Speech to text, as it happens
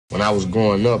When I was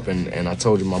growing up, and I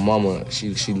told you my mama,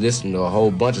 she listened to a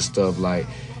whole bunch of stuff, like,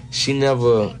 she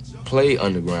never played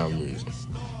underground music.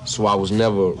 So I was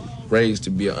never raised to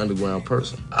be an underground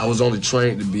person. I was only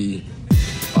trained to be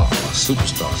a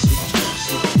superstar.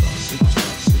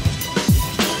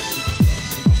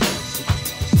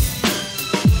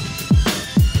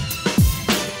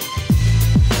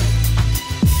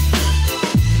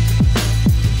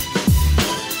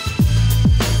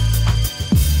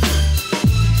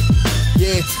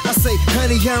 I say,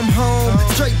 honey, I'm home.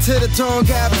 Straight to the dawn,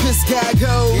 got pissed, got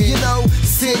go. You know,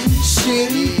 sitting,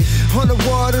 shit on the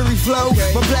watery flow.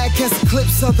 My black has the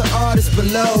clips of the artists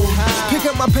below. Pick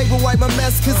up my paper, wipe my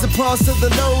mess, cause the parts of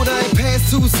the load I ain't passed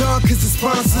too hard, cause the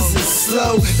sponsors is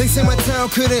slow. They say my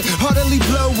town couldn't hardly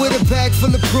blow with a bag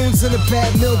full of prunes and a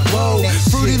bad milk bowl.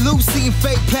 Fruity Loops eating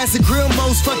fake plastic grill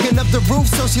modes, fucking up the roof,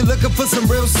 so she looking for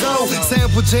some real soul.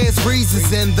 Sample jazz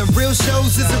reasons, and the real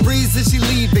shows is the reason she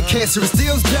leaving. Cancer is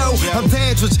still Joe. I'm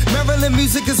Dandridge, Maryland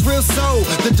music is real soul.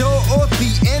 The door or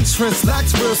the entrance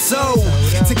locks real soul.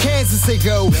 To Kansas they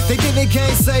go. They think they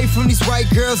can't save from these white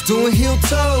girls doing heel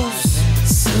toes.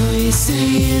 So you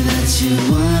say that you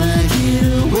wanna get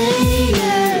away,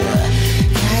 yeah.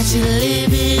 Got you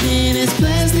living in this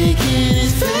plastic and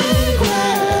it's fake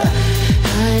world.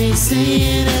 I ain't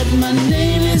saying that my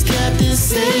name is Captain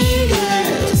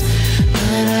Sagers,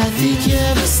 but I think you're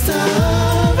a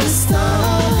star, a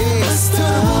star, a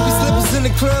star. In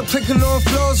the club, clicking on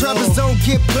floors, rappers don't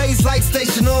get plays like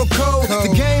station on code. The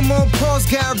game on pause,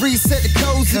 gotta reset the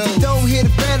codes. If you don't hear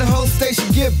the band, the whole station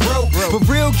get broke. But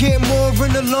real get more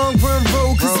in the long run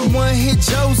road, cause the one hit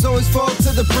Joes always fall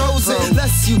to the pros.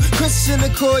 Unless you Christian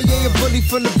Okoye, a bully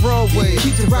from the Broadway.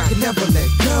 Keep the rock and never let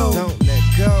go. Don't let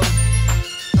go.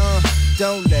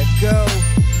 Don't let go.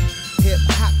 Hip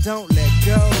hop, don't let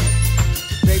go.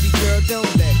 Baby girl,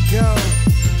 don't let go.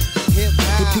 Hey,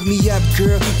 pick me up,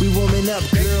 girl, we warming up,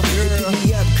 girl. Hey, pick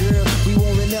me up, girl, we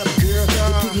warming up, girl.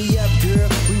 Hey, pick me up, girl,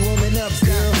 we warming up,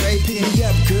 girl. Hey, pick me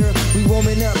up, girl, we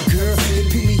warming up, girl. Hey,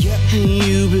 pick me up.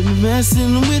 You've been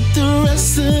messing with the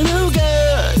rest of them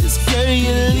girls. Girl,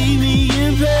 you leave me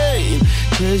in pain,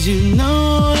 cause you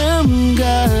know them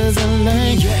guys I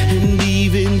like. And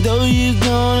even though you're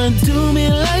gonna do me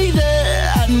like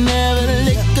that, I never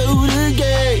let go the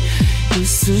game.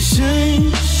 It's a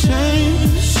shame, shame,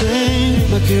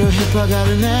 shame. My girl hip-hop got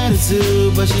an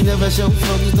attitude, but she never show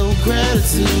folks no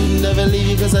gratitude. Never leave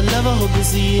you cause I love her, hope to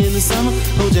see you in the summer.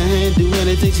 Hold your hand, do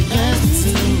anything she asks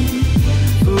me to.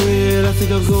 For real, I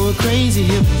think I'm going crazy.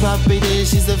 Hip-hop, baby,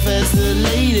 she's the faster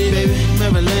lady, baby.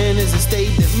 Maryland is a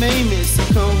state that made me, so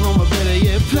come home, I better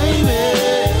yet play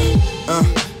me.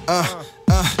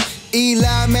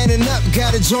 Eli manning up,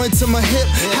 got a joint to my hip.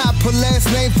 I put last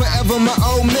name forever, my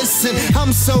old missing.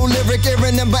 I'm so lyric,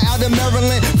 every number out of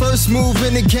Maryland. First move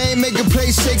in the game, make a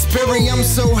play Shakespearean. I'm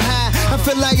so high, I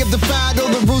feel like I've defied all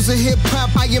the rules of hip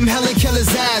hop. I am Helen Keller's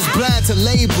eyes, blind to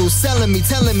labels, selling me,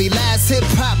 telling me lies. Hip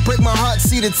hop break my heart,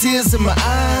 see the tears in my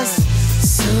eyes.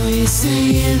 So you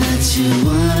saying that you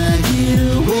wanna get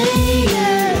away,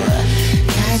 yeah.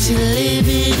 Got you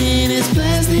living in this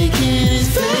plastic and it's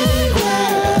fake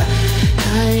world.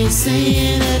 I ain't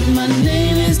saying that my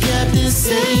name is Captain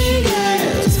Sager,